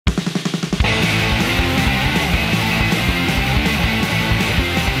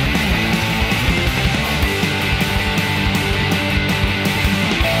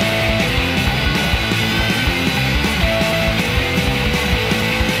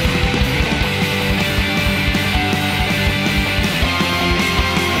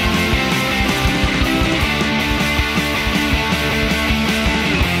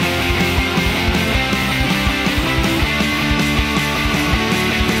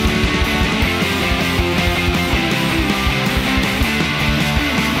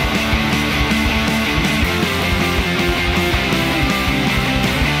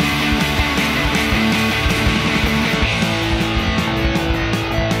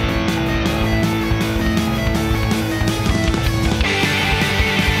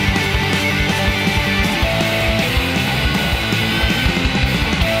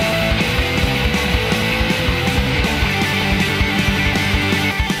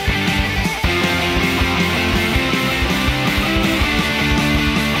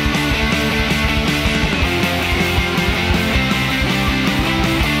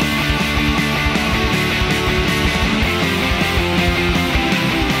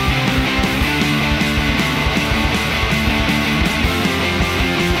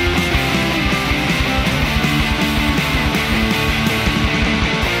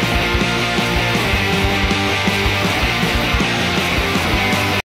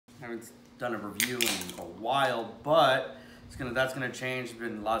haven't done a review in a while, but that's gonna change.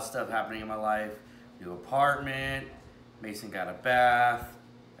 There's been a lot of stuff happening in my life. New apartment, Mason got a bath,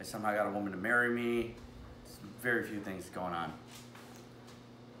 I somehow got a woman to marry me. Very few things going on.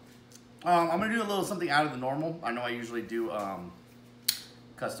 I'm gonna do a little something out of the normal. I know I usually do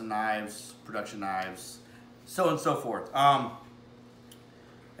custom knives, production knives, so on and so forth.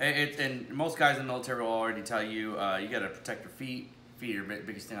 And most guys in the military will already tell you, you gotta protect your feet. Feet are the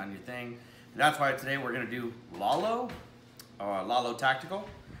biggest thing on your thing. And that's why today we're gonna do Lalo, LALOTACTICAL,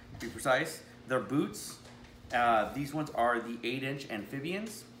 to be precise. They're boots. These ones are the 8-inch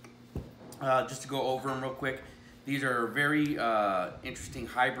amphibians. Just to go over them real quick, these are a very interesting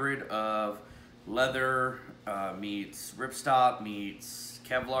hybrid of leather meets ripstop meets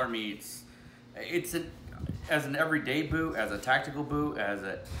Kevlar meets. It's as an everyday boot, as a tactical boot, as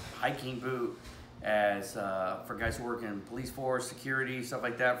a hiking boot, as for guys who work in police force, security, stuff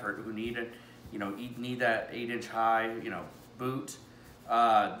like that, for who need it, need that 8-inch high, boot.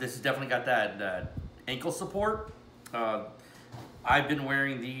 This has definitely got that ankle support. I've been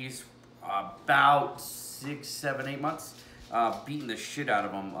wearing these about 6, 7, 8 months, beating the shit out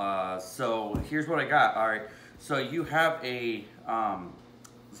of them. So here's what I got. All right, so you have a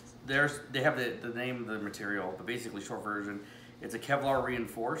they have the name of the material, but basically short version, it's a Kevlar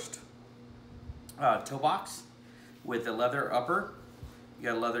reinforced toe box with a leather upper. You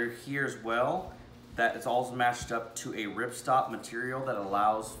got leather here as well. That is also matched up to a ripstop material that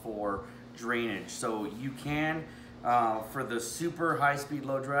allows for drainage. So you can, for the super high speed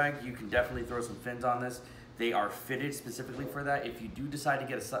low drag, you can definitely throw some fins on this. They are fitted specifically for that. If you do decide to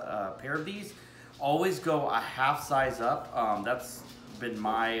get a pair of these, always go a half size up. That's been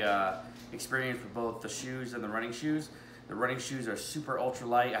my experience with both the shoes and the running shoes. The running shoes are super ultra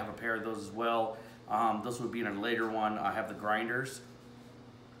light. I have a pair of those as well. Those would be in a later one. I have the grinders.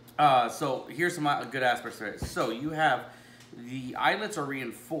 So here's some good aspects of it. So you have the eyelets are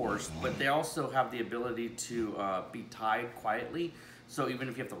reinforced, but they also have the ability to be tied quietly. So even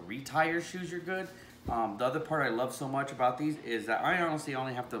if you have to retie your shoes, you're good. The other part I love so much about these is that I honestly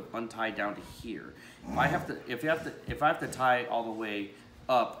only have to untie down to here. If I have to tie all the way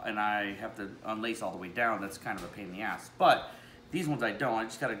up and I have to unlace all the way down, that's kind of a pain in the ass. But these ones I don't. I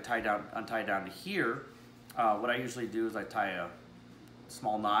just gotta untie down to here. What I usually do is I tie a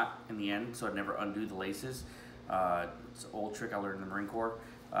small knot in the end so I never undo the laces. It's an old trick I learned in the Marine Corps.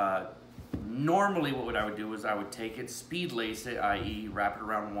 Normally what I would do is I would take it, speed lace it, i.e. wrap it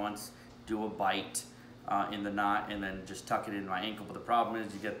around once, do a bite in the knot, and then just tuck it in my ankle. But the problem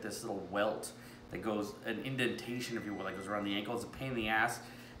is you get this little welt that goes, an indentation if you will, that goes around the ankle. It's a pain in the ass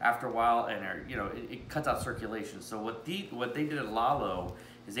after a while, and it cuts out circulation. So what they did at Lalo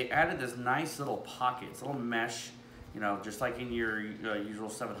is they added this nice little pocket, it's a little mesh, just like in your usual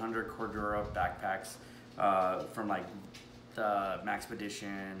 700 Cordura backpacks from like the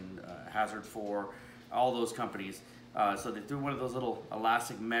Maxpedition, Hazard 4, all those companies. So they threw one of those little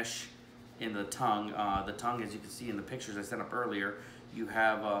elastic mesh in the tongue. The tongue, as you can see in the pictures I sent up earlier, you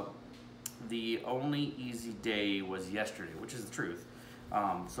have the only easy day was yesterday, which is the truth.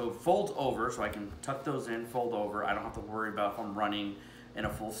 So it folds over, so I can tuck those in, fold over. I don't have to worry about if I'm running in a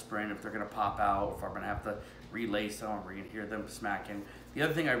full sprint, if they're gonna pop out, if I'm gonna have to relace them, or we're gonna hear them smacking. The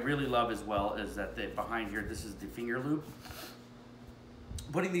other thing I really love as well is that behind here, this is the finger loop.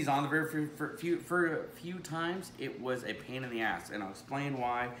 Putting these on for a few times, it was a pain in the ass, and I'll explain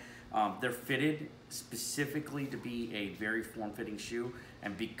why. They're fitted specifically to be a very form-fitting shoe,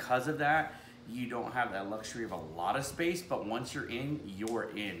 and because of that, you don't have that luxury of a lot of space, but once you're in, you're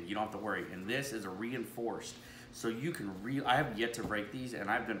in. You don't have to worry, and this is a reinforced. So you can I have yet to break these, and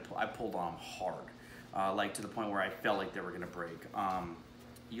I pulled on them hard, like to the point where I felt like they were gonna break.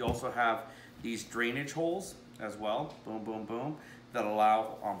 You also have these drainage holes as well, boom, boom, boom, that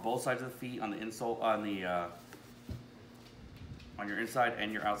allow on both sides of the feet, on the insole, on your inside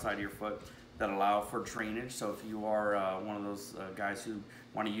and your outside of your foot, that allow for drainage. So if you are one of those guys who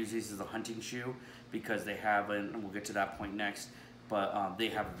want to use these as a hunting shoe, because they have, and we'll get to that point next, but they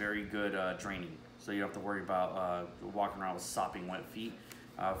have very good draining. So you don't have to worry about walking around with sopping wet feet.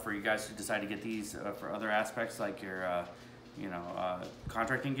 For you guys who decide to get these for other aspects like your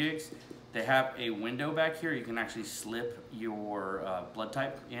contracting gigs, they have a window back here. You can actually slip your blood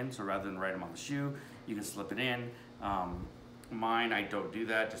type in, so rather than write them on the shoe, you can slip it in. Mine, I don't do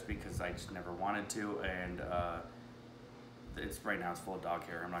that just because I just never wanted to, and right now it's full of dog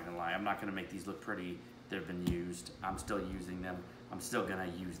hair. I'm not gonna lie. I'm not gonna make these look pretty. They've been used. I'm still using them. I'm still gonna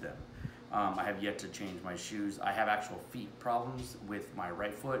use them. I have yet to change my shoes. I have actual feet problems with my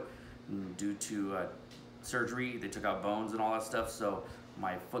right foot due to surgery. They took out bones and all that stuff. So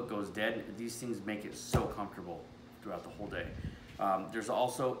my foot goes dead. These things make it so comfortable throughout the whole day. There's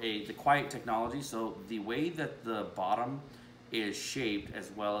also the quiet technology. So the way that the bottom is shaped, as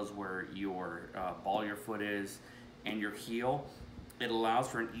well as where your ball of your foot is and your heel, it allows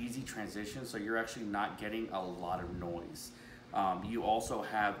for an easy transition, so you're actually not getting a lot of noise. You also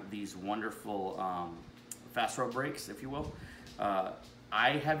have these wonderful fast rope brakes, if you will.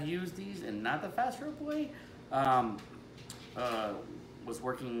 I have used these in not the fast rope way. Was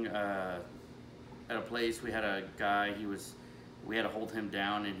working at a place. We had a guy. We had to hold him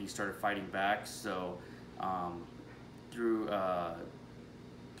down, and he started fighting back. So threw a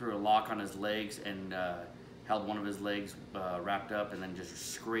lock on his legs and held one of his legs wrapped up, and then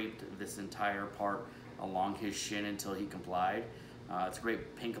just scraped this entire part along his shin until he complied. It's a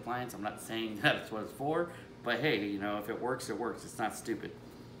great pain compliance. I'm not saying that's what it's for, but hey, you know, if it works, it works. It's not stupid.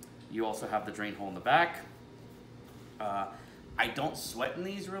 You also have the drain hole in the back. I don't sweat in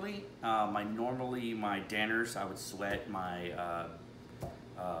these really. Normally my Danners, I would sweat. My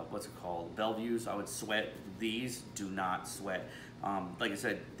what's it called, Bellevues, I would sweat. These do not sweat. Like I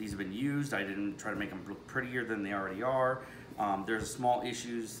said, these have been used. I didn't try to make them look prettier than they already are. There's small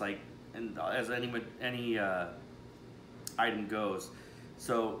issues, like as any item goes.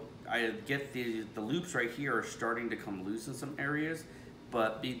 So I get the loops right here are starting to come loose in some areas,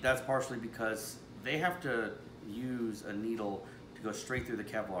 but that's partially because they have to use a needle to go straight through the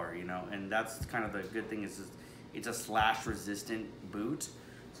Kevlar, you know, and that's kind of the good thing is it's a slash resistant boot.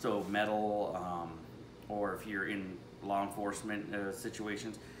 So metal, or if you're in law enforcement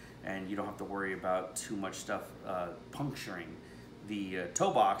situations, and you don't have to worry about too much stuff puncturing the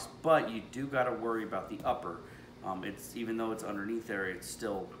toe box, but you do got to worry about the upper. Even though it's underneath there, it's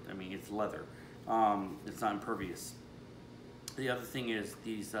still, I mean, it's leather. It's not impervious. The other thing is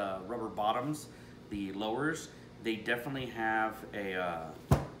these rubber bottoms, the lowers, they definitely have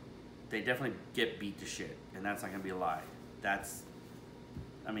they definitely get beat to shit, and that's not gonna be a lie.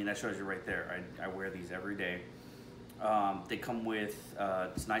 I mean, that shows you right there. I wear these every day. They come with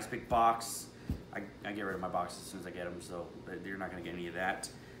this nice big box. I get rid of my box as soon as I get them, so you're not gonna get any of that.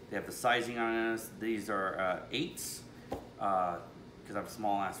 They have the sizing on us. These are 8s, because I have a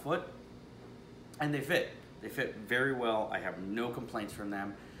small ass foot, and they fit. They fit very well. I have no complaints from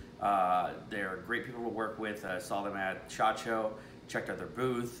them. They're great people to work with. I saw them at SHOT Show, checked out their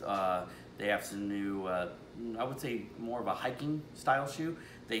booth. They have some new, I would say more of a hiking style shoe.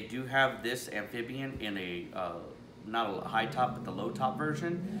 They do have this amphibian in a, not a high top, but the low top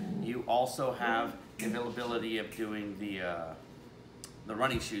version. You also have the availability of doing the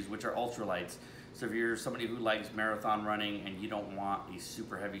running shoes, which are ultralights. So if you're somebody who likes marathon running and you don't want a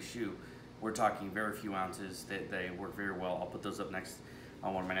super heavy shoe, we're talking very few ounces. They work very well. I'll put those up next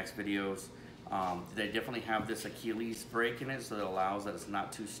on one of my next videos. They definitely have this Achilles brake in it, so it allows that it's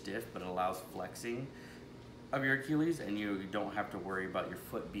not too stiff, but it allows flexing of your Achilles, and you don't have to worry about your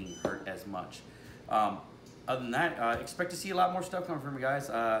foot being hurt as much. Other than that, expect to see a lot more stuff coming from me, guys.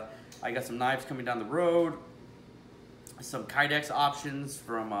 I got some knives coming down the road, some Kydex options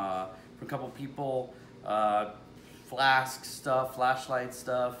from a couple people, flask stuff, flashlight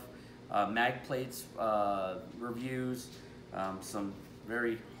stuff, mag plates reviews, some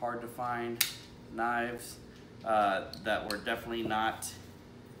very hard to find knives that were definitely not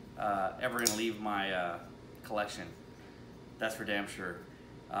ever gonna leave my collection. That's for damn sure.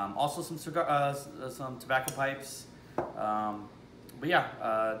 Also some some tobacco pipes. But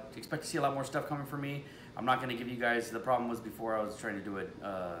yeah, expect to see a lot more stuff coming from me. I'm not gonna give you guys, the problem was before I was trying to do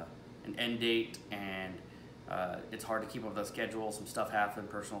an end date, and it's hard to keep up with the schedule. Some stuff happened,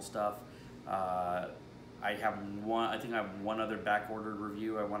 personal stuff. I think I have one other back-ordered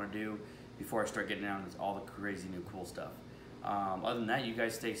review I want to do before I start getting down to all the crazy new cool stuff. Other than that, you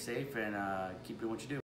guys stay safe and keep doing what you do.